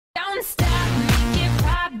Don't stop, make it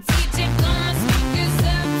pop, DJ blow my speakers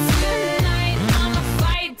up tonight. I'ma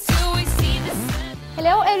fight till we see the sun.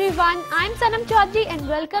 Hello everyone, I'm Sanam Chaudhary and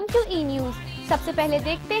welcome to E-News. सबसे पहले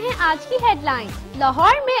देखते हैं आज की headline.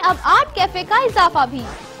 Lahore में अब art cafe का इजाफा भी।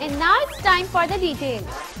 And now it's time for the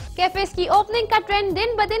detail. Cafes की ओपनिंग का ट्रेंड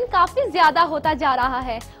दिन ब दिन काफी ज्यादा होता जा रहा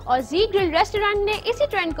है और जी ग्रिल रेस्टोरेंट ने इसी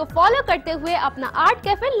ट्रेंड को फॉलो करते हुए अपना आर्ट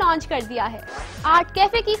कैफे लॉन्च कर दिया है। आर्ट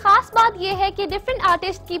कैफे की खास बात ये है कि डिफरेंट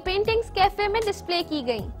आर्टिस्ट की पेंटिंग्स कैफे में डिस्प्ले की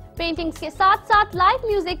गयी। पेंटिंग्स के साथ साथ लाइव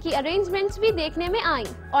म्यूजिक की अरेंजमेंट्स भी देखने में आई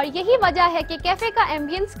और यही वजह है कि कैफे का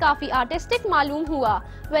एम्बियंस काफी आर्टिस्टिक मालूम हुआ।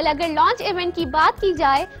 अगर लॉन्च इवेंट की बात की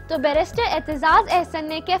जाए तो बैरिस्टर एतजाज अहसन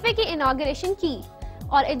ने कैफे की इनॉग्रेशन की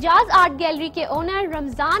और एजाज आर्ट गैलरी के ओनर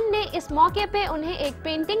रमजान ने इस मौके पे उन्हें एक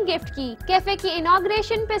पेंटिंग गिफ्ट की। कैफे की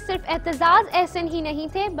इनॉग्रेशन पे सिर्फ एतजाज अहसन ही नहीं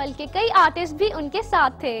थे बल्कि कई आर्टिस्ट भी उनके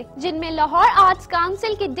साथ थे, जिनमें लाहौर आर्ट्स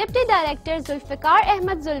काउंसिल के deputy director Zulfikar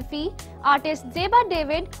Ahmad Zulfi, artist जेबा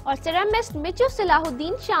डेविड और सिरामिस्ट मिचू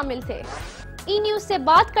सलाहुद्दीन शामिल थे। ई न्यूज से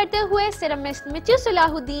बात करते हुए सिरामिस्ट मिचू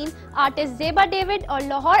सलाहुद्दीन, आर्टिस्ट जेबा डेविड और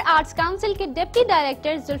लाहौर आर्ट्स काउंसिल के डिप्टी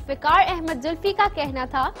डायरेक्टर जुल्फिकार अहमद जुल्फी का कहना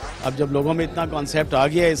था, अब जब लोगों में इतना कॉन्सेप्ट आ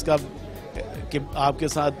गया है इसका कि आपके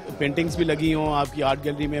साथ पेंटिंग्स भी लगी हों, आपकी आर्ट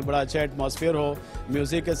गैलरी में बड़ा अच्छा एटमॉस्फेयर हो,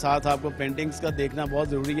 म्यूज़िक के साथ आपको पेंटिंग्स का देखना बहुत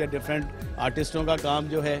ज़रूरी है। डिफरेंट आर्टिस्टों का काम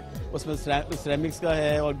जो है उसमें सिरेमिक्स का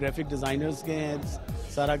है और ग्राफिक डिज़ाइनर्स के हैं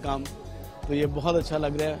सारा काम, तो ये बहुत अच्छा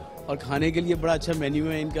लग रहा है। और खाने के लिए बड़ा अच्छा मेन्यू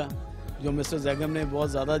है इनका, जो मिस्टर जैगम ने बहुत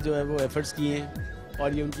ज़्यादा जो है वो एफर्ट्स किए हैं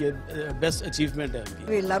और ये उनकी बेस्ट अचीवमेंट है उनकी।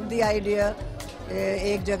 We love the idea.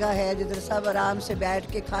 एक जगह है जिधर सब आराम से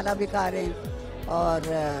बैठ के खाना भी खा रहे हैं और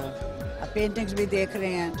पेंटिंग्स भी देख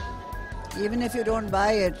रहे हैं। Even if you don't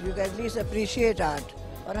buy it you can at least appreciate art,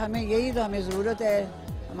 और हमें यही तो हमें ज़रूरत है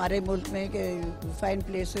हमारे मुल्क में कि फाइन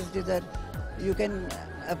प्लेसेस जिधर यू कैन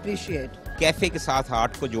अप्रिशिएट। कैफ़े के साथ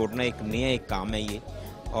आर्ट को जोड़ना एक नया एक काम है ये,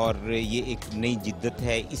 और ये एक नई जिद्दत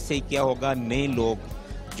है। इससे क्या होगा, नए लोग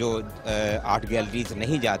जो आर्ट गैलरीज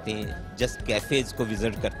नहीं जाते हैं, जस्ट कैफ़ेज़ को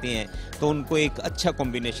विज़िट करते हैं, तो उनको एक अच्छा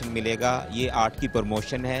कॉम्बिनेशन मिलेगा। ये आर्ट की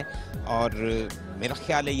प्रमोशन है और मेरा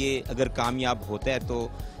ख्याल है ये अगर कामयाब होता है तो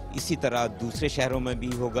इसी तरह दूसरे शहरों में भी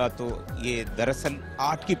होगा, तो ये दरअसल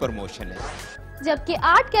आर्ट की प्रमोशन है। जबकि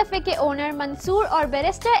आर्ट कैफे के ओनर मंसूर और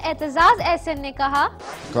बैरिस्टर एतजाज अहसन ने कहा,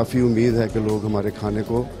 काफ़ी उम्मीद है कि लोग हमारे खाने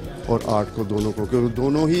को और आर्ट को दोनों को, क्योंकि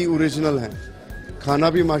दोनों ही ओरिजिनल हैं। खाना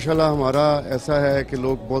भी माशाल्लाह हमारा ऐसा है कि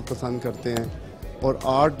लोग बहुत पसंद करते हैं, और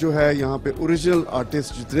आर्ट जो है यहाँ पे ओरिजिनल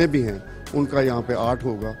आर्टिस्ट जितने भी हैं उनका यहाँ पे आर्ट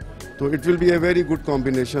होगा, तो it will be a very good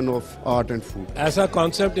combination of art and food. ऐसा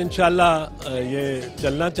कॉन्सेप्ट इंशाल्लाह ये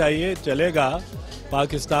चलना चाहिए, चलेगा।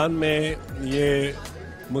 पाकिस्तान में ये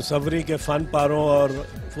मुसव्वरी के फ़न पारों और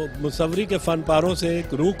मुसव्वरी के फ़न पारों से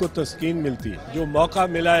एक रूह को तस्कीन मिलती है। जो मौका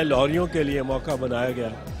मिला है लाहौरियों के लिए मौका बनाया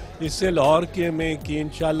गया, इससे लाहौर के में कि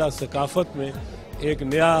इंशाल्लाह सकाफत में एक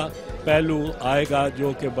नया पहलू आएगा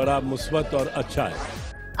जो कि बड़ा मुस्बत और अच्छा है।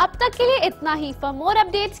 अब तक के लिए इतना ही। For more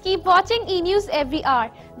updates keep watching E news every hour.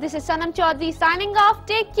 This is Sanam Chaudhary signing off.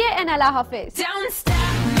 Take care and Allah Hafiz. Don't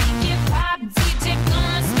stop, make it pop, DJ